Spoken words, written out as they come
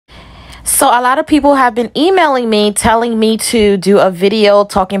So a lot of people have been emailing me, telling me to do a video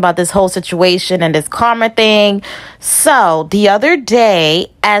talking about this whole situation and this karma thing. So the other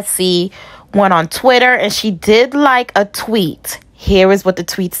day, Essie went on Twitter and she did like a tweet. Here is what the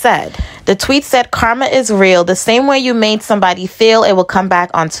tweet said. The tweet said, "Karma is real. The same way you made somebody feel, it will come back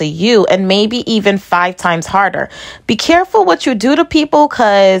onto you, and maybe even 5 times harder. Be careful what you do to people,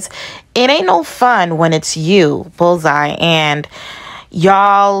 because it ain't no fun when it's you." Bullseye. And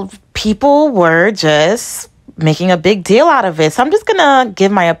y'all, people were just making a big deal out of it. So I'm just gonna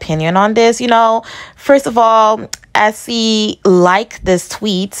give my opinion on this. First of all, Essie liked this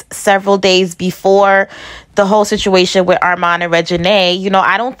tweet several days before the whole situation with Armand and Reginae.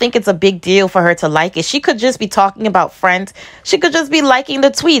 I don't think it's a big deal for her to like it. She could just be talking about friends. She could just be liking the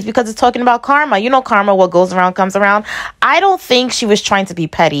tweets because it's talking about karma. Karma, what goes around comes around. I don't think she was trying to be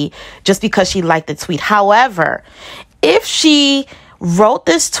petty just because she liked the tweet. However, if she wrote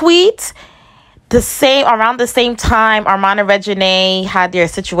this tweet around the same time Armand and Reginae had their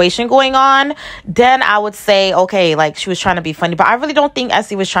situation going on, then I would say, okay, like she was trying to be funny. But I really don't think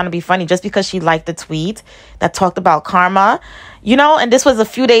Essie was trying to be funny just because she liked the tweet that talked about karma. And this was a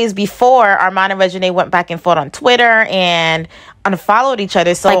few days before Armand and Reginae went back and forth on Twitter and unfollowed each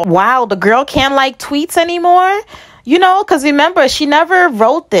other. So, wow, the girl can't like tweets anymore? Because remember, she never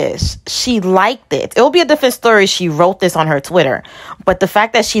wrote this. She liked it. It will be a different story if she wrote this on her Twitter. But the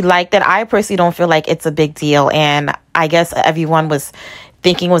fact that she liked it, I personally don't feel like it's a big deal. And I guess everyone was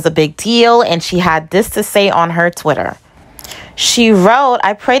thinking it was a big deal. And she had this to say on her Twitter. She wrote,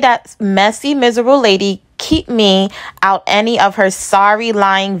 "I pray that messy, miserable lady keep me out any of her sorry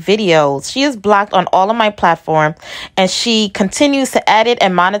lying videos. She is blocked on all of my platforms, and she continues to edit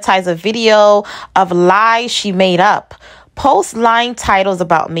and monetize a video of lies she made up. Post lying titles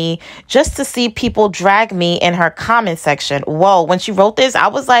about me just to see people drag me in her comment section." Whoa, when she wrote this, I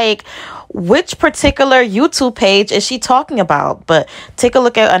was like, which particular YouTube page is she talking about? But take a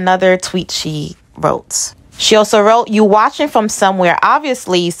look at another tweet she wrote. She also wrote, "You watching from somewhere,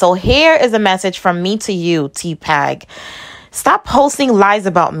 obviously. So here is a message from me to you, T-Pag. Stop posting lies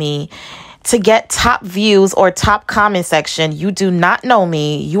about me to get top views or top comment section. You do not know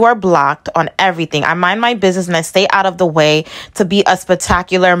me. You are blocked on everything. I mind my business and I stay out of the way to be a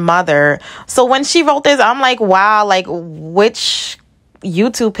spectacular mother." So when she wrote this, I'm like, wow, like which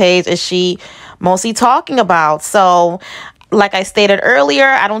YouTube page is she mostly talking about? So like I stated earlier,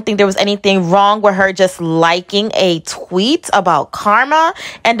 I don't think there was anything wrong with her just liking a tweet about karma.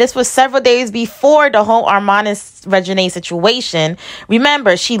 And this was several days before the whole Armand and Reginae situation.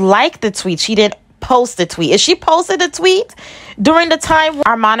 Remember, she liked the tweet. She didn't post the tweet. If she posted the tweet during the time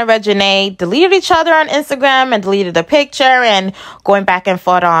Armand and Reginae deleted each other on Instagram and deleted the picture and going back and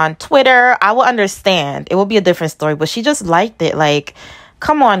forth on Twitter, I will understand. It will be a different story. But she just liked it. Like,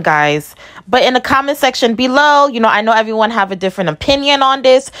 come on, guys. But in the comment section below, I know everyone have a different opinion on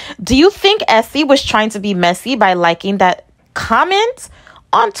this. Do you think Essie was trying to be messy by liking that comment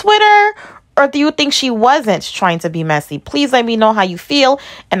on Twitter? Or do you think she wasn't trying to be messy? Please let me know how you feel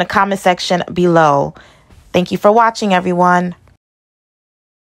in the comment section below. Thank you for watching, everyone.